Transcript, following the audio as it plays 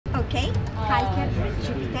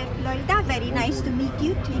very nice to meet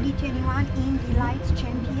you. 2021 Indy Lights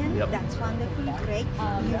champion. Yep. That's wonderful, great.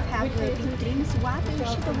 You have big dreams. What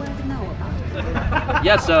should the world know about?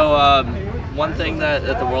 Yeah, so one thing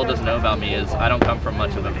that the world doesn't know about me is I don't come from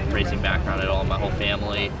much of a racing background at all. My whole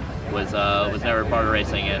family was never part of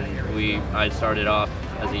racing, and I started off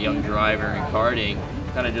as a young driver in karting,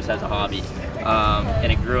 kind of just as a hobby,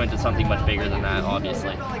 and it grew into something much bigger than that,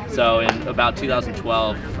 obviously. So in about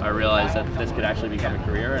 2012, I realized that this could actually become a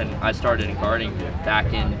career, and I started in karting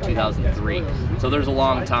back in 2003. So there's a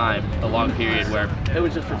long time, a long period where it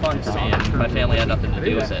was just for fun for me, and my family had nothing to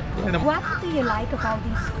do with it. What do you like about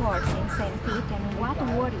this course in St. Pete, and what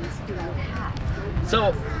worries do you have?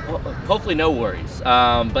 So, hopefully no worries,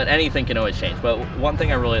 but anything can always change. But one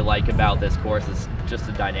thing I really like about this course is just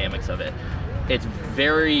the dynamics of it. It's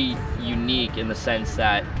very unique in the sense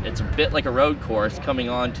that it's a bit like a road course coming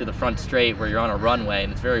on to the front straight where you're on a runway,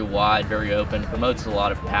 and it's very wide, very open, promotes a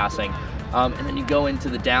lot of passing. And then you go into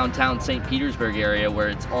the downtown St. Petersburg area where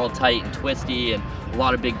it's all tight and twisty and a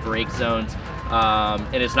lot of big brake zones.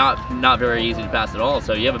 And it's not very easy to pass at all.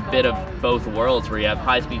 So you have a bit of both worlds where you have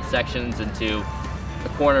high-speed sections into a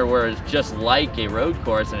corner where it's just like a road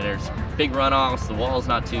course, and there's big runoffs, the wall's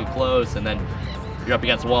not too close, and then you're up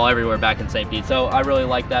against the wall everywhere back in St. Pete. So I really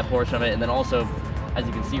like that portion of it. And then also, as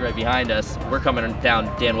you can see right behind us, we're coming down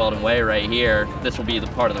Dan Weldon Way right here. This will be the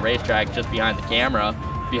part of the racetrack just behind the camera,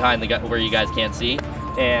 behind where you guys can't see.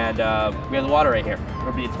 And we have the water right here.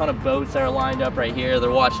 There'll be a ton of boats that are lined up right here.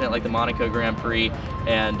 They're watching it like the Monaco Grand Prix.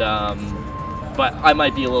 And but I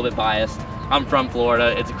might be a little bit biased. I'm from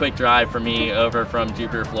Florida. It's a quick drive for me over from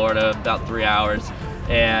Jupiter, Florida, about 3 hours.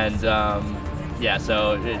 And yeah,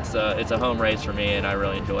 so it's a home race for me, and I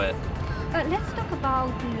really enjoy it. Let's talk about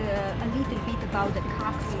a little bit about the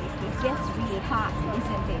cockpit. It gets really hot,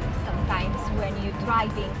 isn't it? Sometimes when you're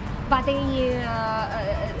driving, but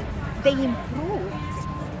they improve.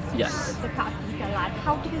 Yes. The cockpit a lot.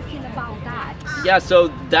 How do you feel about that? Yeah, so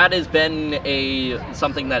that has been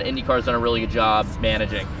something that Indy Car has done a really good job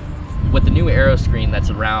managing. With the new aero screen that is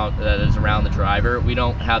around the driver, we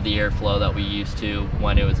don't have the airflow that we used to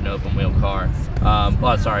when it was an open wheel car.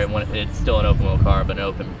 Well, sorry, when it's still an open wheel car, but an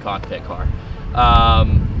open cockpit car.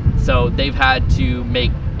 So they've had to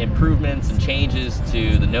make improvements and changes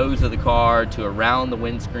to the nose of the car, to around the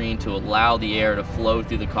windscreen, to allow the air to flow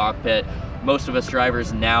through the cockpit. Most of us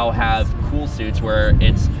drivers now have cool suits where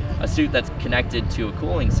it's a suit that's connected to a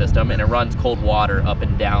cooling system, and it runs cold water up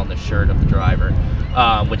and down the shirt of the driver,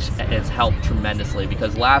 which has helped tremendously,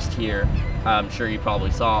 because last year, I'm sure you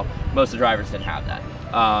probably saw, most of the drivers didn't have that.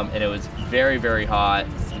 And it was very, very hot.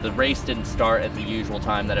 The race didn't start at the usual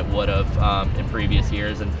time that it would have in previous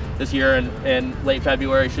years, and this year in late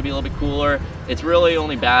February should be a little bit cooler. It's really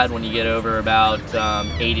only bad when you get over about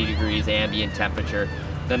 80 degrees ambient temperature.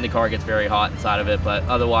 Then the car gets very hot inside of it, but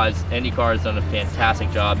otherwise Indy Car has done a fantastic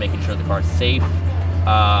job making sure the car's safe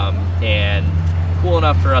and cool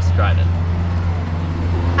enough for us to drive in.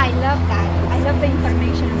 I love that. I love the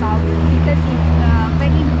information about it, because it's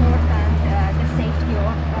very important, the safety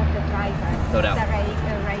of the drivers, no doubt. The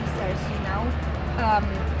racers, you know.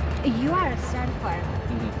 You are a surfer.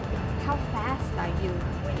 Mm-hmm. How fast are you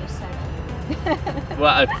when you surf?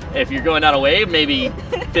 Well, if you're going down a wave, maybe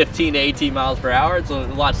 15 to 18 miles per hour. It's a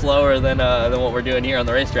lot slower than what we're doing here on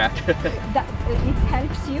the racetrack. It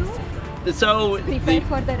helps you so prepare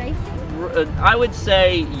for the racing? I would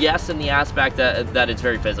say yes, in the aspect that it's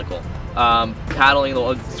very physical.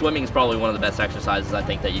 Paddling, swimming is probably one of the best exercises I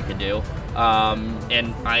think that you can do.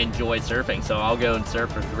 And I enjoy surfing, so I'll go and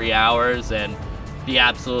surf for 3 hours and be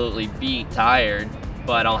absolutely beat tired,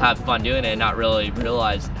 but I'll have fun doing it and not really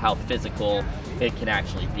realize how physical it can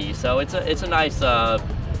actually be. So it's a nice,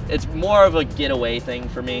 it's more of a getaway thing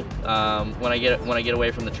for me. When I get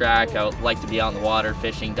away from the track, I like to be out in the water,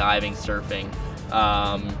 fishing, diving, surfing,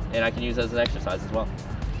 and I can use it as an exercise as well.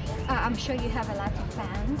 I'm sure you have a lot of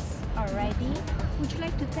fans already. Would you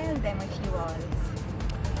like to tell them a few words?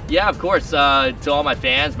 Yeah, of course. To all my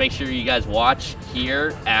fans, make sure you guys watch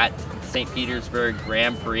here at St. Petersburg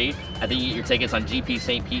Grand Prix. I think you get your tickets on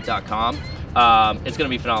gpstpete.com. It's going to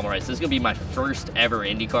be a phenomenal race. This is going to be my first ever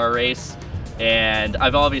IndyCar race, and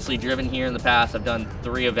I've obviously driven here in the past. I've done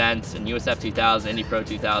 3 events in USF 2000, Indy Pro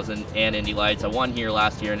 2000, and Indy Lights. I won here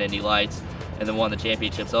last year in Indy Lights and then won the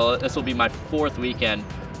championship. So this will be my 4th weekend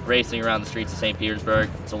racing around the streets of St. Petersburg.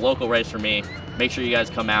 It's a local race for me. Make sure you guys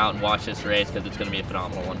come out and watch this race, because it's going to be a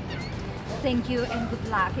phenomenal one. Thank you and good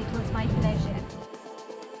luck. It was my pleasure.